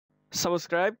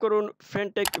Subscribe করুন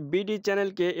ফ্রেন্ডটেকবিডি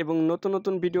চ্যানেলকে এবং নতুন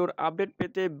নতুন ভিডিওর আপডেট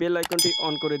পেতে বেল আইকনটি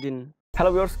অন করে দিন।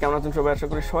 হ্যালো ভিউয়ার্স, কেমন আছেন সবাই? আশা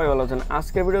করি সবাই ভালো আছেন।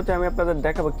 আজকের ভিডিওতে আমি আপনাদের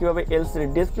দেখাবো কিভাবে এলসিডি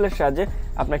ডিসপ্লের সাহায্যে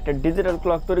আপনি একটা ডিজিটাল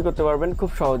ক্লক তৈরি করতে পারবেন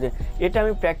খুব সহজে। এটা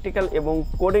আমি প্র্যাকটিক্যাল এবং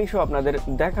কোডিং সহ আপনাদের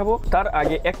দেখাবো। তার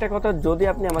আগে একটা কথা, যদি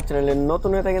আপনি আমার চ্যানেলে নতুন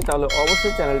হয়ে থাকেন তাহলে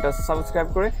অবশ্যই চ্যানেলটা সাবস্ক্রাইব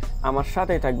করে আমার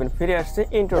সাথেই থাকবেন। ফিরে আসছে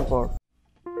ইন্ট্রোর পর।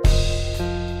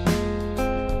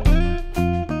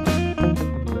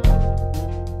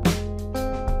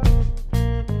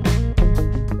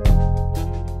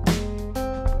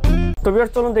 তো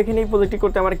ভিউয়ার্স, চলুন দেখে নিই প্রজেক্টটি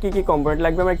করতে আমার কি কি কম্পোনেন্ট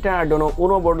লাগবে। আমার একটা আরডুইনো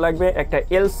উনো বোর্ড লাগবে, একটা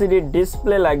এলসিডি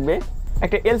ডিসপ্লে লাগবে,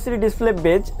 একটা এলসিডি ডিসপ্লে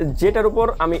বেজ যেটার উপর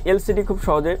আমি এলসিডি খুব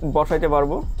সহজে বসাইতে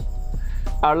পারবো,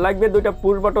 আর লাগবে দুইটা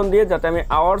পুশ বাটন দিয়ে যাতে আমি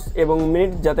আওয়ার্স এবং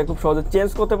মিনিট যাতে খুব সহজে চেঞ্জ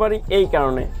করতে পারি এই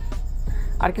কারণে,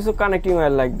 আর কিছু কানেক্টিং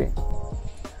ওয়্যার লাগবে।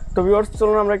 তো ভিউয়ার্স,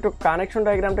 চলুন আমরা একটু কানেকশন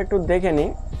ডায়াগ্রামটা একটু দেখে নিই।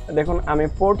 দেখুন, আমি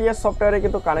পোর্টিয়ার সফটওয়্যারে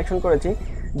কিন্তু কানেকশন করেছি।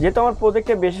 যেহেতু আমার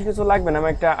প্রজেক্টে বেশি কিছু লাগবে না, আমি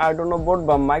একটা আরডুইনো বোর্ড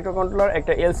বা মাইক্রো কন্ট্রোলার,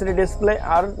 একটা এলসিডি ডিসপ্লে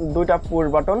আর দুইটা পুশ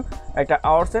বাটন, একটা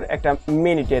আওয়ার্সের, একটা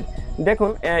মিনিটের। দেখুন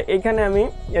এইখানে আমি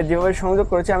যেভাবে সংযোগ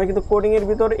করেছি, আমি কিন্তু কোডিংয়ের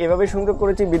ভিতর এভাবে সংযোগ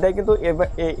করেছি বিদায় কিন্তু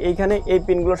এইখানে এই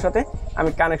পিনগুলোর সাথে আমি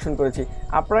কানেকশন করেছি।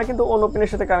 আপনারা কিন্তু অন্য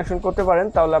পিনের সাথে কানেকশন করতে পারেন,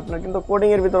 তাহলে আপনার কিন্তু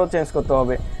কোডিংয়ের ভিতরেও চেঞ্জ করতে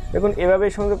হবে। দেখুন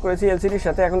এভাবেই সংযোগ করেছি এলসিডির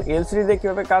সাথে। এখন এলসিডি দিয়ে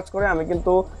কীভাবে কাজ করে আমি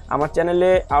কিন্তু আমার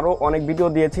চ্যানেলে আরও অনেক ভিডিও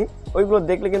দিয়েছি, ওইগুলো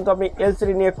দেখলে কিন্তু আপনি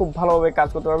এলসিডি নিয়ে খুব ভালোভাবে কাজ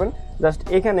করতে পারবেন। জাস্ট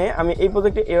এখানে আমি এই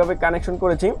প্রজেক্টে এভাবে কানেকশন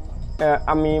করেছি,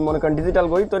 আমি মনে করেন ডিজিটাল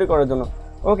ঘড়ি তৈরি করার জন্য।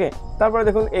 ওকে, তারপরে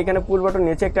দেখুন এইখানে পুশ বাটন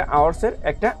নিয়েছে, একটা আওয়ার্সের,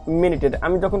 একটা মিনিটের।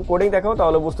 আমি যখন কোডিং দেখাবো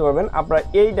তাহলে বুঝতে পারবেন। আপনারা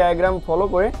এই ডায়াগ্রাম ফলো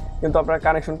করে কিন্তু আপনারা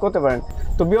কানেকশন করতে পারেন।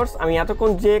 তো ভিউয়ার্স, আমি এতক্ষণ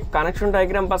যে কানেকশন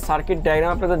ডায়াগ্রাম বা সার্কিট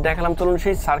ডায়াগ্রাম আপনাদের দেখালাম, চলুন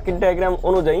সেই সার্কিট ডায়াগ্রাম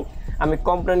অনুযায়ী আমি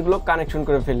কম্পোনেন্টগুলো কানেকশন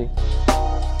করে ফেলি।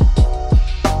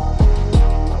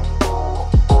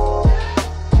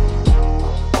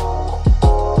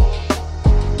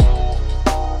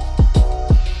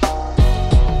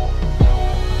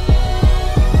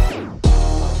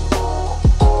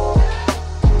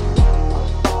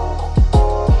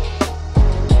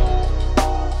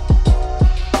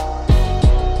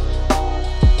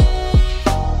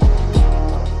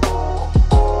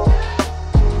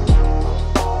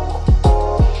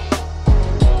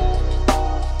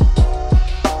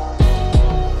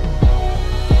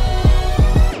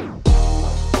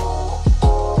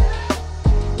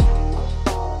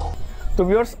 তো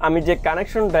ভিউয়ার্স, আমি যে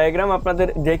কানেকশন ডায়াগ্রাম আপনাদের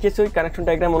দেখিয়েছি ওই কানেকশন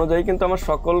ডায়াগ্রাম অনুযায়ী কিন্তু আমার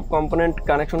সকল কম্পোনেন্ট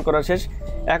কানেকশন করা শেষ।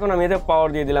 এখন আমি এতে পাওয়ার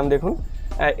দিয়ে দিলাম। দেখুন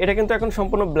এটা কিন্তু এখন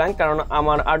সম্পূর্ণ ব্ল্যাঙ্ক, কারণ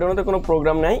আমার আরডুইনোতে কোনো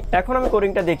প্রোগ্রাম নাই। এখন আমি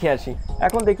কোডিংটা দেখে আসি।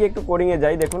 এখন দেখি একটু কোডিংয়ে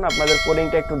যাই। দেখুন আপনাদের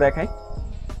কোডিংটা একটু দেখাই।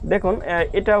 দেখুন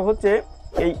এটা হচ্ছে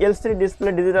এই এলসিডি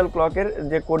ডিসপ্লে ডিজিটাল ক্লকের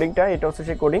যে কোডিংটা, এটা হচ্ছে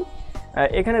সেই কোডিং।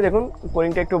 এখানে দেখুন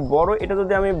কোডিংটা একটু বড়। এটা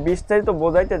যদি আমি বিস্তারিত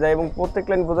বোঝাইতে যাই এবং প্রত্যেক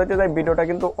লাইন বোঝাইতে যাই, ভিডিওটা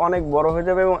কিন্তু অনেক বড় হয়ে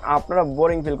যাবে এবং আপনারা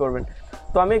বোরিং ফিল করবেন।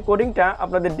 তো আমি কোডিংটা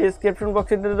আপনাদের ডিসক্রিপশন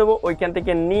বক্সে দিয়ে দেবো, ওইখান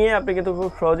থেকে নিয়ে আপনি কিন্তু খুব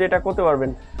সহজে এটা করতে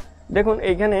পারবেন। দেখুন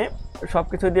এইখানে সব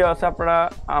কিছু দেওয়া আছে। আপনারা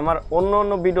আমার অন্য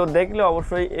অন্য ভিডিও দেখলে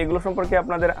অবশ্যই এগুলো সম্পর্কে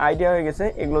আপনাদের আইডিয়া হয়ে গেছে,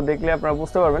 এগুলো দেখলে আপনারা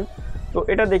বুঝতে পারবেন। তো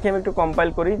এটা দেখে আমি একটু কম্পাইল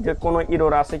করি যে কোনো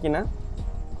ইরর আছে কিনা।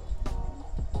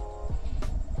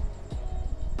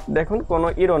 দেখুন কোনো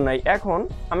ইরর নাই। এখন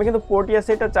আমি কিন্তু পোর্টিয়া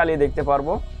সেটটা চালিয়ে দেখতে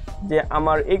পারবো যে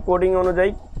আমার এই কোডিং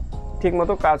অনুযায়ী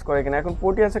ঠিকমতো কাজ করে কিনা। এখন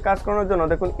পোর্টিয়াসে কাজ করানোর জন্য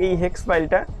দেখুন এই হেক্স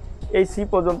ফাইলটা এই সি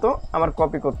পর্যন্ত আমার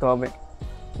কপি করতে হবে।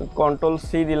 কন্ট্রোল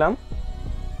সি দিলাম।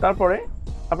 তারপরে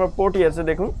আপনার পোর্টিয়াসে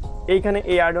দেখুন এইখানে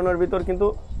এই আরডুইনোর ভিতর কিন্তু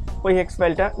ওই হেক্স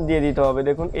ফাইলটা দিয়ে দিতে হবে।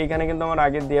 দেখুন এইখানে কিন্তু আমার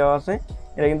আগে দেওয়া আছে,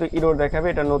 এটা কিন্তু ইরর দেখাবে,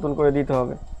 এটা নতুন করে দিতে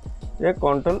হবে। যে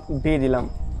কন্ট্রোল ভি দিলাম।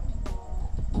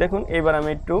 দেখুন এবার আমি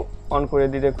একটু অন করে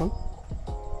দিই। দেখুন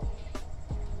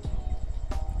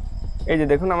এই যে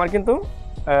দেখুন আমার কিন্তু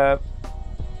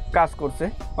কাজ করছে,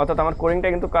 অর্থাৎ আমার কোডিংটা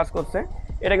কিন্তু কাজ করছে।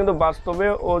 এটা কিন্তু বাস্তবে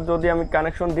ও যদি আমি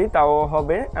কানেকশন দিই তাও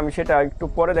হবে, আমি সেটা একটু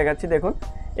পরে দেখাচ্ছি। দেখুন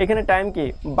এখানে টাইম কি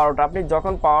 12টা। আপনি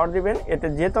যখন পাওয়ার দিবেন, এতে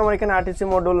যেহেতু আমার এখানে আরটিসি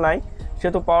মডিউল নাই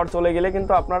সেহেতু পাওয়ার চলে গেলে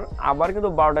কিন্তু আপনার আবার কিন্তু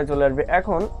 12টায় চলে আসবে।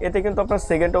 এখন এতে কিন্তু আপনার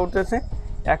সেকেন্ডটা উঠতেছে।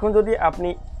 এখন যদি আপনি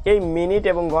এই মিনিট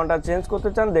এবং ঘন্টা চেঞ্জ করতে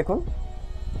চান, দেখুন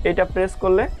এটা প্রেস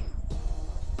করলে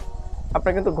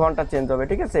আপনার কিন্তু ঘন্টা চেঞ্জ হবে।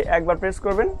 ঠিক আছে, একবার প্রেস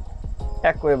করবেন,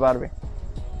 এক করে বাড়বে।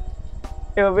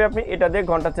 এভাবে আপনি এটা দিয়ে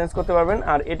ঘন্টা চেঞ্জ করতে পারবেন,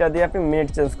 আর এটা দিয়ে আপনি মিনিট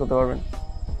চেঞ্জ করতে পারবেন।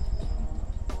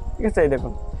 ঠিক আছে, এই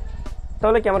দেখুন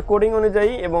তাহলে কি আমার কোডিং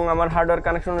অনুযায়ী এবং আমার হার্ডওয়্যার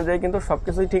কানেকশন অনুযায়ী কিন্তু সব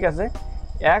কিছুই ঠিক আছে।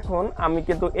 এখন আমি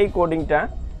কিন্তু এই কোডিংটা,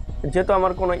 যেহেতু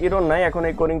আমার কোনো ইরর নাই, এখন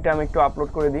এই কোডিংটা আমি একটু আপলোড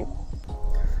করে দিই।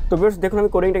 তো বেশ দেখুন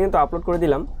আমি কোডিংটা কিন্তু আপলোড করে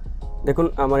দিলাম। দেখুন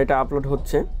আমার এটা আপলোড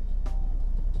হচ্ছে।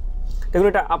 দেখুন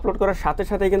এটা আপলোড করার সাথে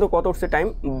সাথেই কিন্তু কত উঠছে টাইম,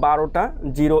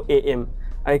 12:0 AM।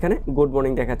 আর এখানে গুড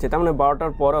মর্নিং দেখাচ্ছে, তার মানে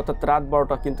 12টার পর অর্থাৎ রাত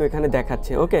 12টা কিন্তু এখানে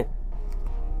দেখাচ্ছে। ওকে,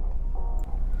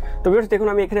 তো ভিউয়ার্স দেখুন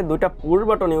আমি এখানে দুইটা পুশ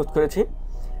বাটন ইউজ করেছি।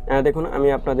 দেখুন আমি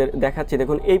আপনাদের দেখাচ্ছি।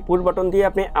 দেখুন এই পুশ বাটন দিয়ে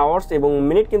আপনি আওয়ার্স এবং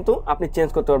মিনিট কিন্তু আপনি চেঞ্জ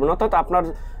করতে পারবেন, অর্থাৎ আপনার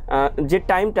যে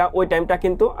টাইমটা ওই টাইমটা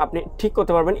কিন্তু আপনি ঠিক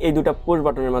করতে পারবেন এই দুটা পুশ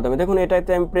বাটনের মাধ্যমে। দেখুন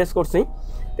এটাতে আমি প্রেস করছি,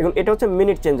 দেখুন এটা হচ্ছে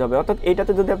মিনিট চেঞ্জ হবে, অর্থাৎ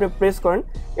এইটাতে যদি আপনি প্রেস করেন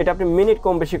এটা আপনি মিনিট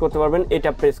কম বেশি করতে পারবেন এটা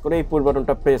প্রেস করে, এই পুশ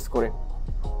বাটনটা প্রেস করে।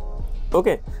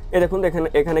 ওকে, দেখুন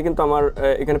এখানে কিন্তু আমার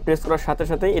এখানে প্রেস করার সাথে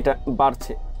সাথেই এটা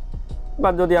বাড়ছে, বা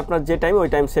যদি আপনার যে টাইম ওই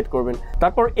টাইম সেট করবেন।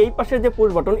 তারপর এই পাশের যে পুশ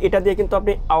বাটন এটা দিয়ে কিন্তু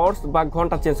আপনি আওয়ার্স বা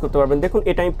ঘন্টা চেঞ্জ করতে পারবেন। দেখুন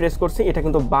এটা আমি প্রেস করছি, এটা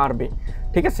কিন্তু বাড়বে,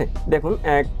 ঠিক আছে। দেখুন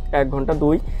 1 ঘন্টা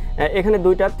 2, এখানে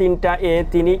 2টা 3টা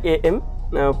AM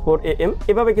 4 AM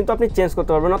এভাবে কিন্তু আপনি চেঞ্জ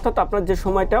করতে পারবেন, অর্থাৎ আপনার যে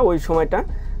সময়টা ওই সময়টা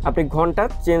আপনি ঘন্টা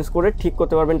চেঞ্জ করে ঠিক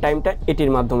করতে পারবেন টাইমটা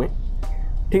এটির মাধ্যমে,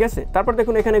 ঠিক আছে। তারপর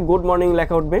দেখুন এখানে গুড মর্নিং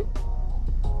লেখা উঠবে,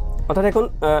 অর্থাৎ এখন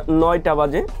 9টা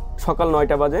বাজে, সকাল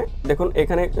 9টা বাজে। দেখুন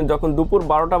এখানে যখন দুপুর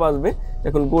 12টা বাজবে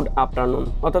দেখুন গুড আফটারনুন,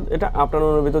 অর্থাৎ এটা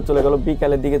আফটারনুনের ভিতর চলে গেল,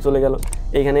 বিকালের দিকে চলে গেল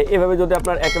এইখানে। এভাবে যদি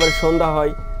আপনার একেবারে সন্ধ্যা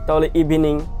হয় তাহলে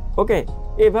ইভিনিং। ওকে,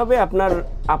 এভাবে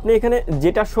আপনি এখানে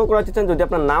যেটা শো করাতে চান, যদি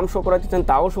আপনার নাম শো করাতে চান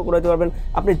তাও শো করাতে পারবেন,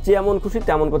 আপনি যেমন খুশি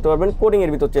তেমন করতে পারবেন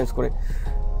কোডিংয়ের ভিতর চেঞ্জ করে।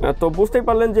 তো বুঝতেই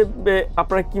পারলেন যে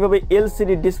আপনারা কীভাবে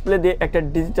এলসিডি ডিসপ্লে দিয়ে একটা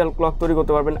ডিজিটাল ক্লক তৈরি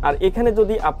করতে পারবেন। আর এখানে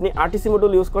যদি আপনি আরটিসি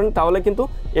মডেল ইউজ করেন তাহলে কিন্তু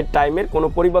এর টাইমের কোনো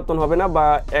পরিবর্তন হবে না, বা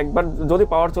একবার যদি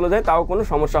পাওয়ার চলে যায় তাও কোনো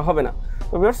সমস্যা হবে না।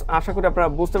 তো ভিউয়ার্স আশা করি আপনারা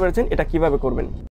বুঝতে পেরেছেন এটা কিভাবে করবেন।